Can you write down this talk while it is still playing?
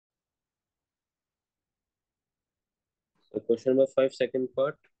So question number 5, second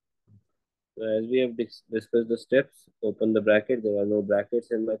part. So as we have discussed the steps, open the bracket. There are no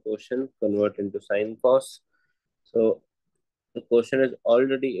brackets in my question. Convert into sine cos. So the question is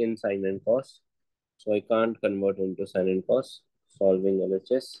already in sine and cos. So I can't convert into sine and cos. Solving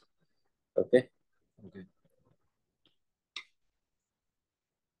LHS. Okay. Okay.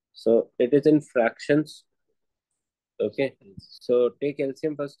 So it is in fractions. Okay. So take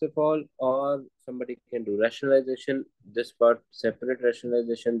LCM first of all, or somebody can do rationalization. This part separate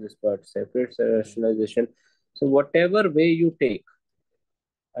rationalization, this part separate rationalization. So whatever way you take,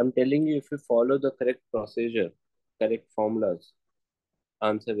 I'm telling you, if you follow the correct procedure, correct formulas,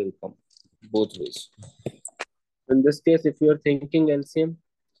 answer will come both ways. In this case, if you are thinking LCM,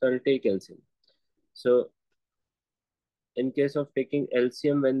 so I'll take LCM. So in case of taking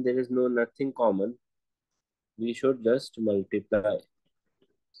LCM when there is nothing common, we should just multiply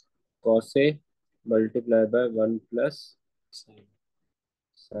cos A multiply by 1 plus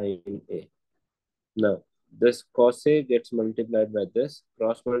sine A. Now, this cos A gets multiplied by this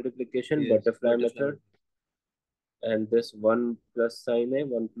cross multiplication, yes, butterfly method, and this 1 plus sine A,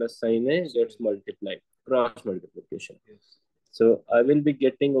 1 plus sine A gets multiplied, cross multiplication. Yes. So I will be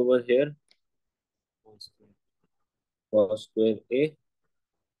getting over here cos square A,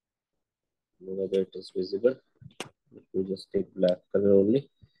 whether it is visible. Let me just take black color only.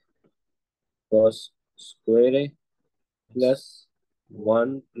 Cos square A plus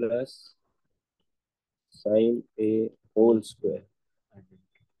 1 plus sine A whole square.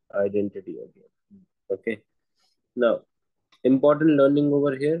 Identity again. Okay. Now, important learning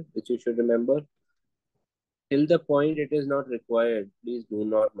over here, which you should remember. Till the point it is not required, please do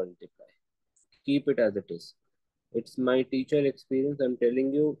not multiply. Keep it as it is. It's my teacher experience. I'm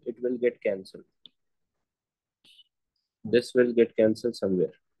telling you, it will get cancelled. This will get cancelled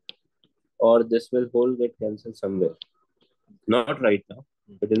somewhere. Or this will whole get cancelled somewhere. Not right now.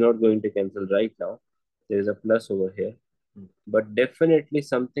 It is not going to cancel right now. There is a plus over here. But definitely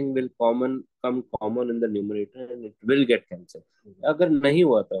something will come common in the numerator and it will get cancelled. Agar nahi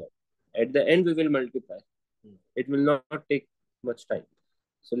hua tha, at the end we will multiply. It will not take much time.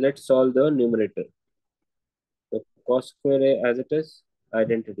 So let's solve the numerator. So cos square A as it is,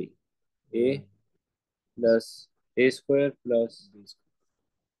 identity. A plus A square plus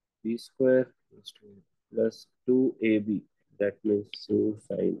B square plus 2AB. That means 2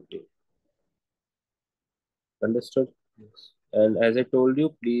 sine A. Understood? Yes. And as I told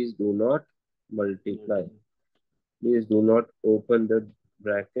you, please do not multiply. Please do not open the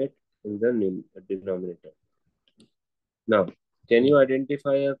bracket in the denominator. Now, can you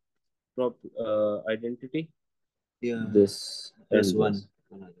identify a identity? Yeah. This Plus and 1. this.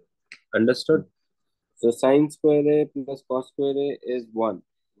 Understood? So sine square A plus cos square A is 1.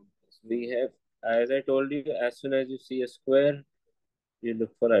 We have, as I told you, as soon as you see a square, you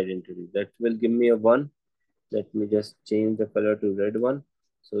look for identity. That will give me a 1. Let me just change the color to red one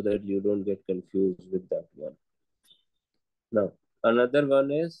so that you don't get confused with that one. Now, another one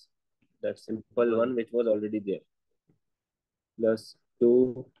is that simple one which was already there. Plus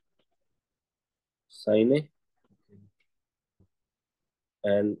 2 sine A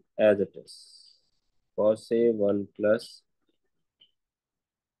and as it is. Cos A 1 plus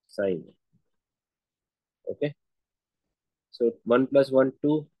sine A. Okay. So 1 plus 1,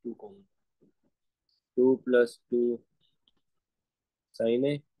 2. 2 common. 2 plus 2 sine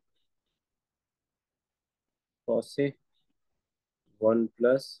A. Cos A 1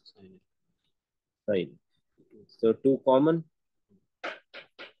 plus sine. So 2 common.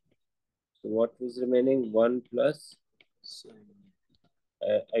 So what is remaining? 1 plus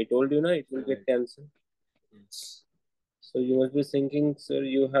I told you, it will get cancelled. Yes. So you must be thinking, sir,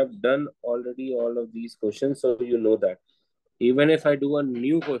 you have done already all of these questions, so you know that. Even if I do a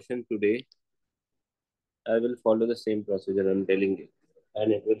new question today, I will follow the same procedure I'm telling you,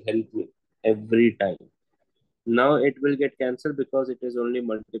 and it will help me every time. Now it will get cancelled because it is only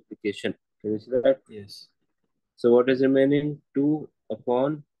multiplication. Can you see that? Yes. So what is remaining? 2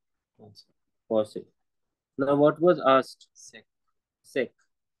 upon cos A. Now what was asked? Sec. Sec.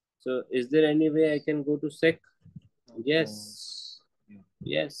 So is there any way I can go to sec? Yes.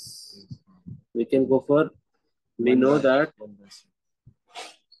 Yes. We can go for, we know that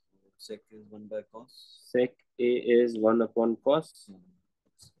Sec is 1 by cos. Sec A is 1 upon cos.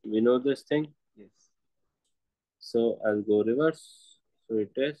 We know this thing. Yes. So I'll go reverse. So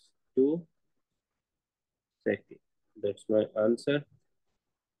it is 2 sec A. That's my answer.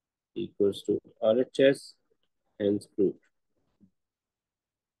 Equals to RHS. Hence proved.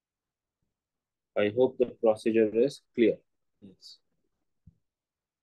 I hope the procedure is clear. Yes.